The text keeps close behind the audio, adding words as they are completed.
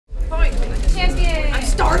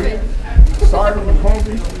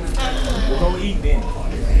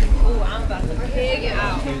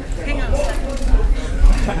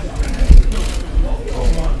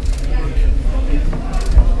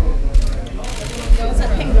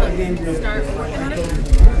start working on it?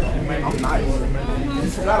 I'm nice. You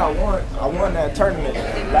forgot I won that tournament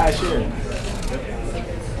last year.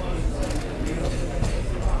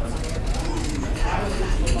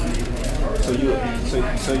 So you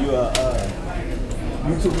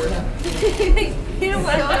YouTuber now? You know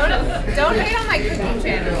what? Don't hate on my cooking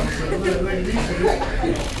channel.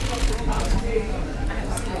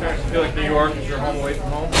 I feel like New York is your home away from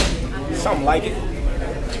home? Something like it.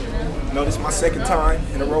 You know, this is my second time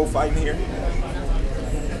in a row fighting here.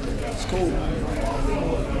 It's cool.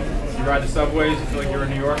 You ride the subways? You feel like you're a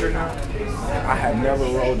New Yorker now? I have never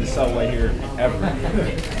rode the subway here ever.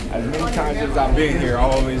 As many times as I've been here, I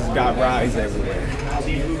always got rides everywhere.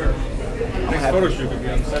 Next photo shoot could be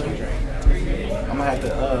on the 7 train. I'm gonna have to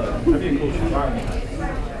That'd be a cool shoot.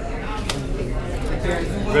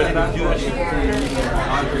 Ready to do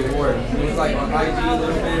Andre Ward. It was like on IG a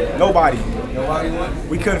little bit. Nobody won?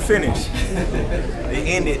 We couldn't finish. It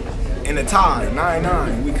ended in a tie,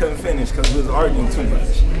 9-9. We couldn't finish because we was arguing too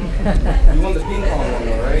much. You won the ping pong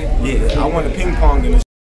one, right? Yeah, I won the ping pong in the.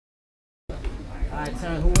 Alright,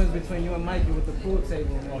 Terence, who wins between you and Mikey with the pool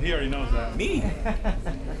table? Well, he already knows that. Me.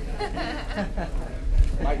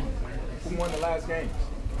 Like, who won the last game?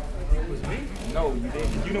 It was me? No, you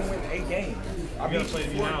didn't. You didn't win 8 games. I'm gonna play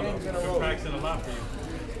me now, though. I've been practicing a lot for you.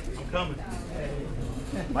 I'm coming.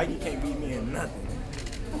 Mikey can't beat me in nothing.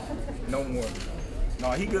 No more.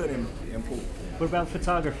 No, he good in pool. What about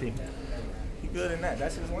photography? He good in that.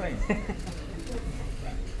 That's his lane. Is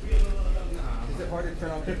it hard to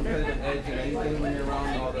turn off the competitive edge in anything when you're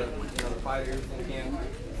around all the the fighters in camp?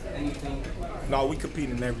 Anything? No, we compete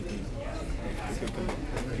in everything. We compete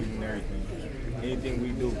in everything. Anything we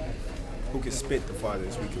do, who can spit the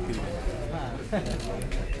farthest, we compete in.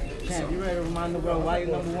 Champ, you ready to remind the world why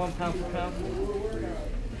you're #1 pound for pound?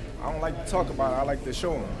 I don't like to talk about it. I like to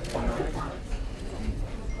show them. You know?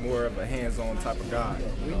 I'm more of a hands-on type of guy.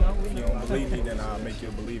 If you don't believe me, then I'll make you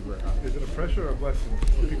a believer. Is it a pressure or a blessing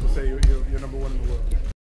when people say you're #1 in the world?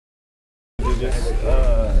 It just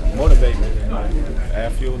motivate me, you know,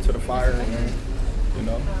 add fuel to the fire, and you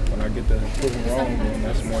know, when I get to prove them wrong, then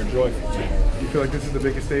that's more joyful. You feel like this is the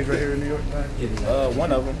biggest stage right here in New York?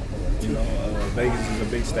 One of them. You know, Vegas is a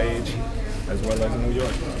big stage, as well as New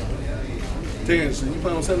York. Terence, you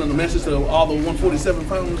plan on sending a message to all the 147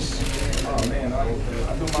 pounders? Oh man, I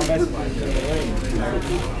do my message in the ring. You know,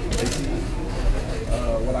 they see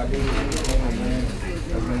what I do in the ring, man.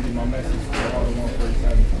 That's gonna be my message for all the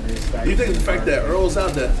 147. Do you think the fact that Earl's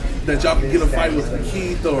out that y'all can get a fight with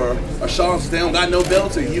Keith or Sean's they don't got no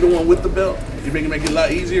belts and you the one with the belt, you think it make it a lot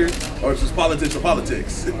easier, or it's just politics or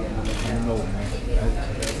politics? I don't know, man.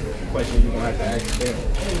 That's a question you're gonna have to ask them.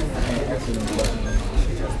 I can't answer them questions.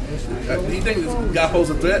 Do you think this guy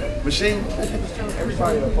poses a threat, Machine?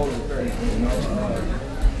 Everybody poses a threat, you know.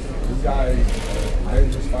 This guy is a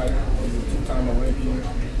dangerous fighter. He's a 2-time Olympian.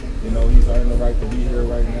 You know, he's earned the right to be here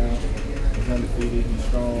right now. He's undefeated, he's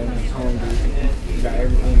strong, he's hungry. He's got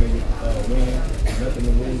everything to win, nothing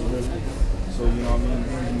to lose with. So, you know what I mean?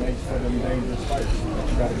 He makes for them dangerous fights that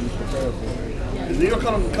you got to be prepared for. Is New York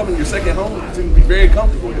coming your second home? You seem to be very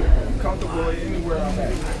comfortable here. I'm comfortable anywhere I'm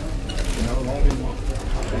at. You know, as long as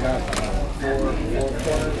we got four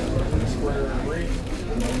corners and a square ring,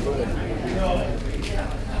 you know, I'm good.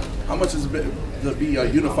 How much is it to be a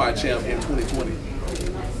unified champ in 2020?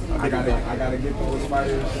 I gotta get those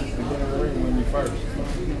fighters to get in the ring with me first.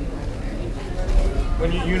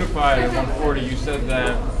 When you unified at 140, you said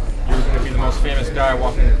that you were going to be the most famous guy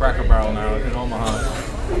walking the Cracker Barrel now in Omaha.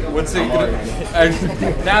 What's it?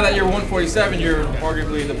 Now that you're 147, you're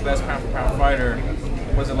arguably the best pound-for-pound fighter.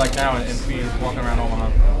 What's it like now in being walking around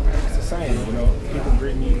Omaha? It's the same, you know. People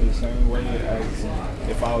greet me the same way as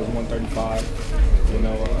if I was 135. You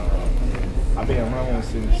know, I've been around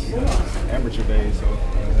since amateur days, so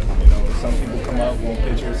you know, some people come up, want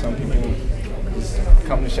pictures, some people just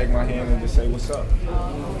come to shake my hand and just say, "What's up?"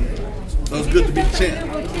 So it's good to be the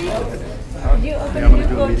champ. Did you open a new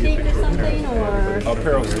boutique or something, or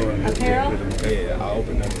apparel store? Apparel? Yeah, I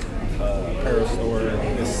opened a apparel store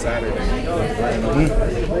this Saturday.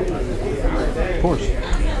 Of course.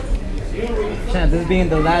 Champ, this being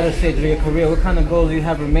the latter stage of your career, what kind of goals do you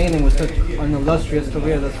have remaining with such an illustrious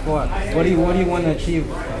career thus far? What do you want to achieve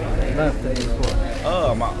left in this sport?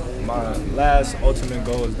 My last ultimate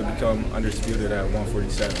goal is to become undisputed at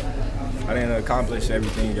 147. I didn't accomplish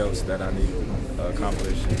everything else that I needed to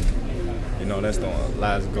accomplish. You know, that's the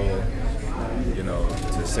last goal, you know,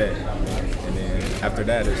 to set. And then after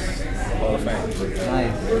that, it's Hall of Fame.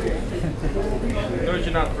 Nice. Notice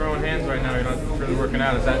you're not throwing hands right now. You're not really working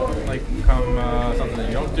out. Is that like become something that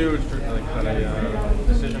you don't do? Is like that a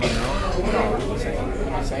decision on your own? No,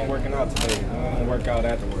 same ain't working out today. I'm gonna work out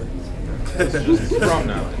afterwards. It's just scrum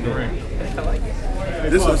now in the ring.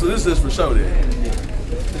 So this is for show then.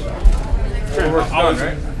 Work's done,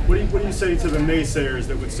 right? What do you say to the naysayers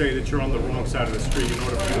that would say that you're on the wrong side of the street in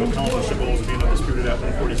order for you to accomplish the goals of being undisputed at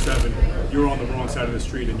 147? You're on the wrong side of the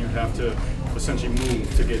street, and you have to essentially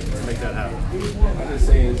move to make that happen. I just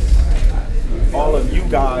say it's all of you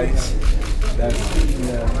guys that's the people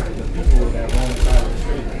that wrong side of the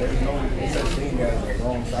street. There's no such thing as the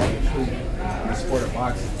wrong side of the street in the sport of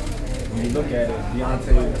boxing. When you look at it,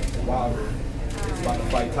 Deontay Wilder is about to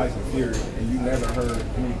fight Tyson Fury, and you never heard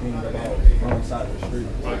anything about wrong side of the street,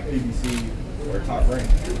 like PBC or Top Rank.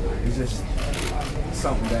 It's just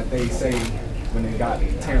something that they say when they got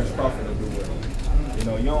Terence Crawford to do it. You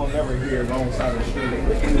know, you don't never hear wrong side of the street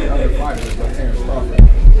with any other fighters but Terence Crawford.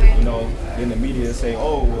 You know, then the media say,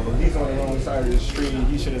 oh, well, he's on the wrong side of the street,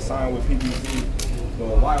 he should have signed with PBC.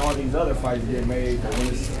 But why all these other fights get made, but when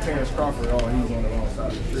it's Terence Crawford, oh, he's on the wrong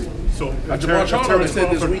side of the street. So Jamal Charles said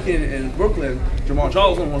this weekend in Brooklyn, Jamal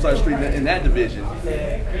Charles on one side of the street in that division.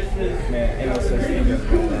 Man, ain't no such thing as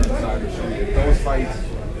on the side of the street. If those fights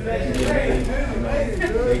can get made, you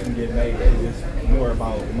know, they can get made. It's more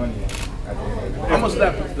about money. How much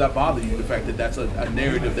does that bother you, the fact that that's a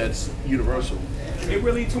narrative that's universal? It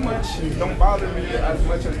really too much don't bother me as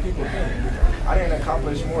much as people think. I didn't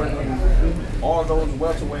accomplish more than all those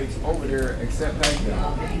welterweights over there except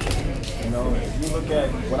Pacquiao. You know, if you look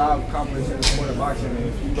at what I've accomplished in the sport of boxing, and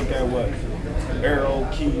if you look at what Errol,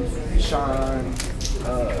 Keith, Sean,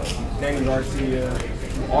 Danny Garcia,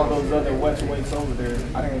 all those other welterweights over there,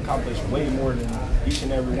 I didn't accomplish way more than each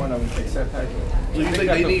and every one of them except Pacquiao. So you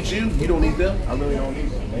think they need you? You don't need them? I really don't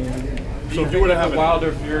need them. They need me. So if you were to have a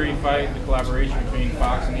Wilder Fury fight, the collaboration between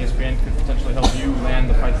Fox and ESPN could potentially help you land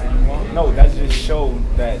the fights that you want? No, that just showed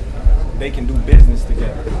that they can do business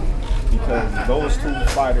together, because those two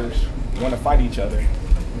fighters want to fight each other,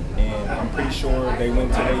 and I'm pretty sure they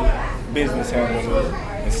went to their business handler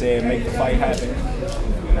and said, make the fight happen,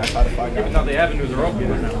 and that's how the fight got. Now they avenues are open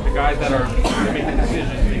right now. The guys that are making the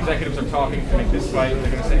decisions, the executives are talking to make this fight.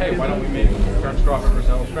 They're going to say, hey, why don't we make Terence Crawford versus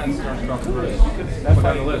Ellis Spence, Terence Crawford versus that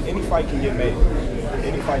fight, any fight can get made.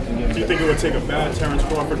 Any fight can get made. Do you think it would take a bad Terence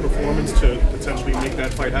Crawford performance to potentially make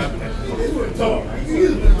that fight happen?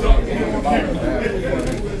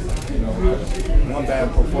 One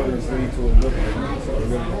bad performance leads to a good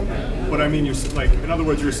one. But I mean, in other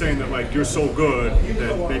words, you're saying that like you're so good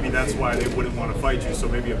that maybe that's why they wouldn't want to fight you. So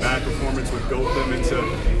maybe a bad performance would goat them into.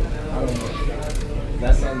 I don't know.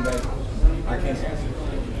 That's something that I can't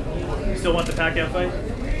answer. You still want the Pacquiao fight?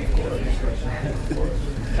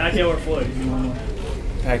 Pacquiao or Floyd?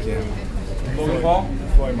 Pacquiao. Logan Paul?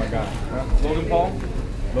 Floyd, my guy. Huh? Logan Paul?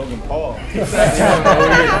 Logan Paul.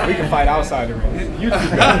 We can fight outside the ring.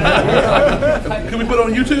 YouTube. Can we put it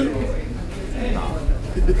on YouTube?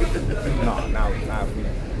 No, not if we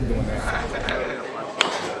doing that.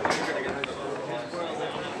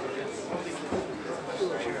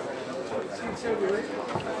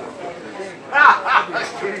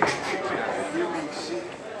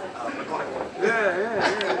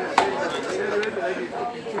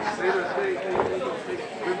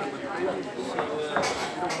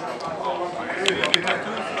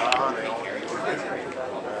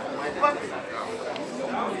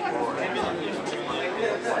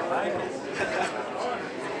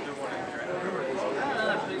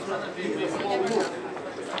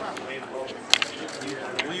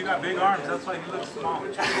 Well, you got big arms, that's why you look small.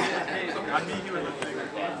 I knew you would look bigger.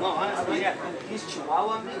 No, honestly, yeah. He's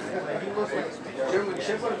Chihuahua. He looks like German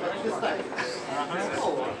Shepherd, but this type.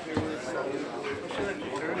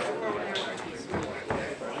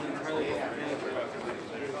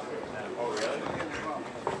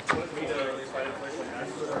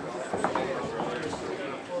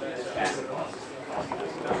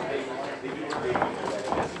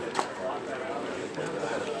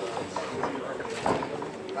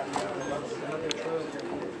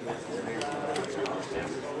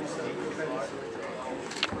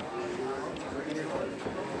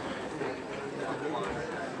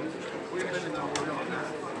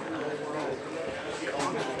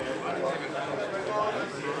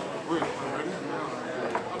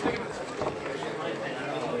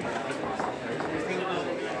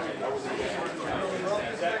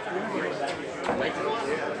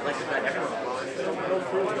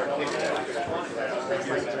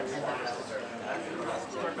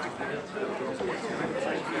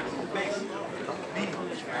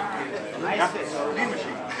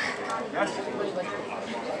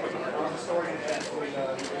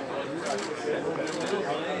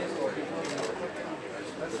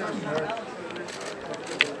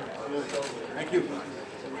 Thank you.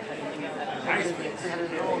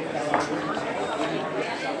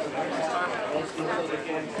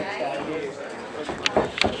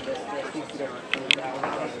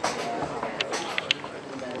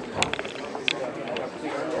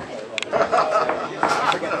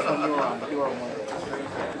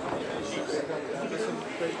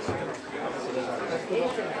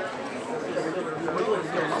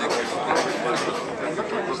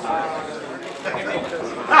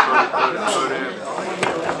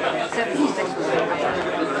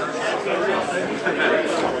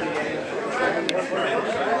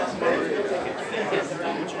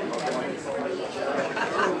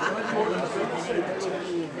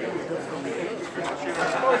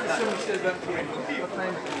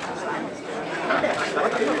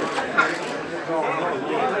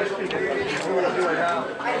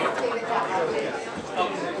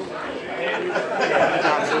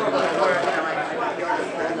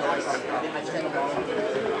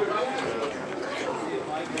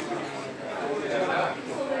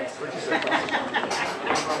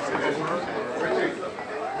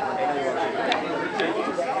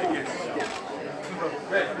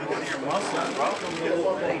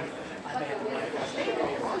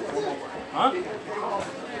 Huh?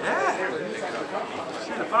 Yeah.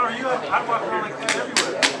 Shit, if I were you, I'd walk around like that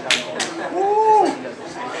everywhere. Woo!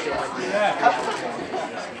 Yeah.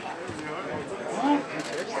 Huh?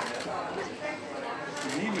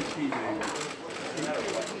 You need me, TJ.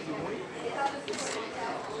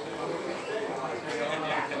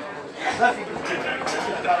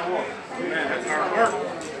 Man, that's hard work.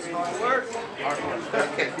 That's hard work. Hard work.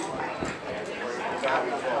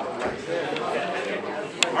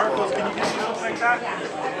 Arcos, can you get me to look like that?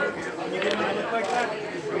 Can you get me to look like that?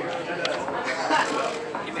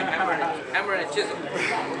 Give me a hammer and a chisel.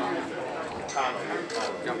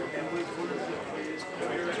 Jump.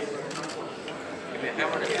 Give me a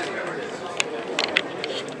hammer and a chisel.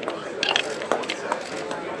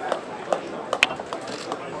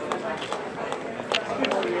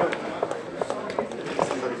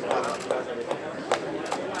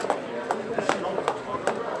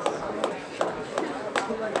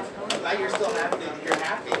 You're still happy. You're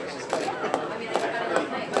happy.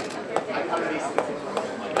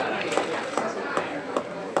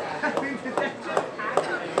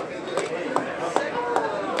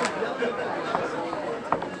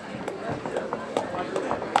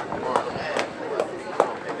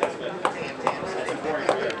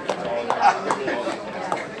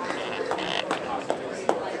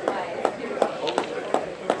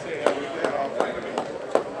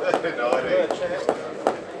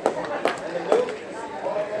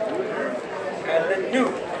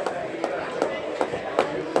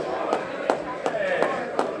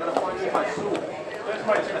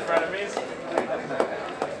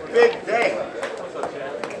 Big day.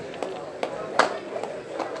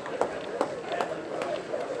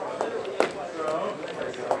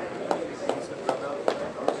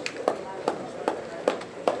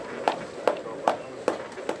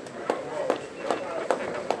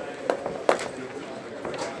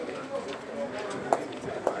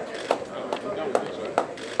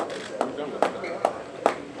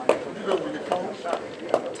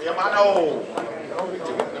 Yeah, I know.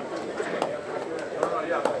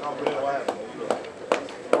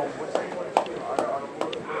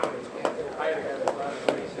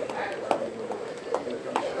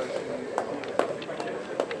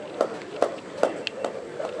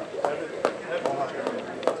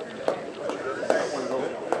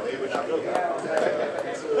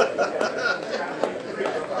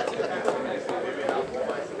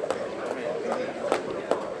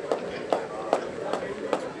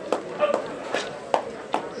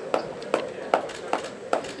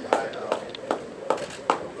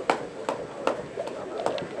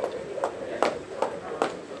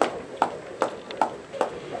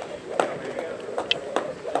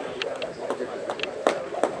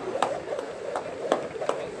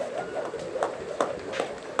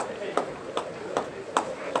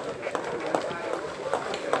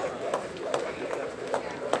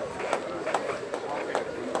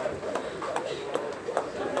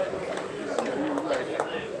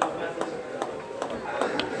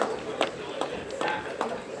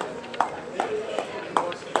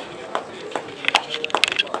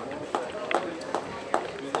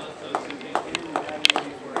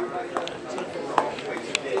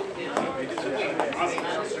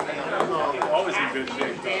 Always in good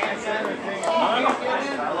shape.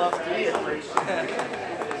 I love theater.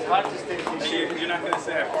 You're not going to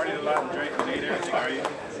say I partied a lot and drank and ate everything, are you?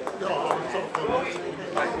 No, I'm so cool.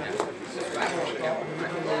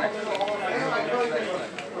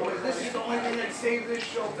 This is the only thing that saved this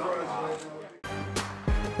show for us.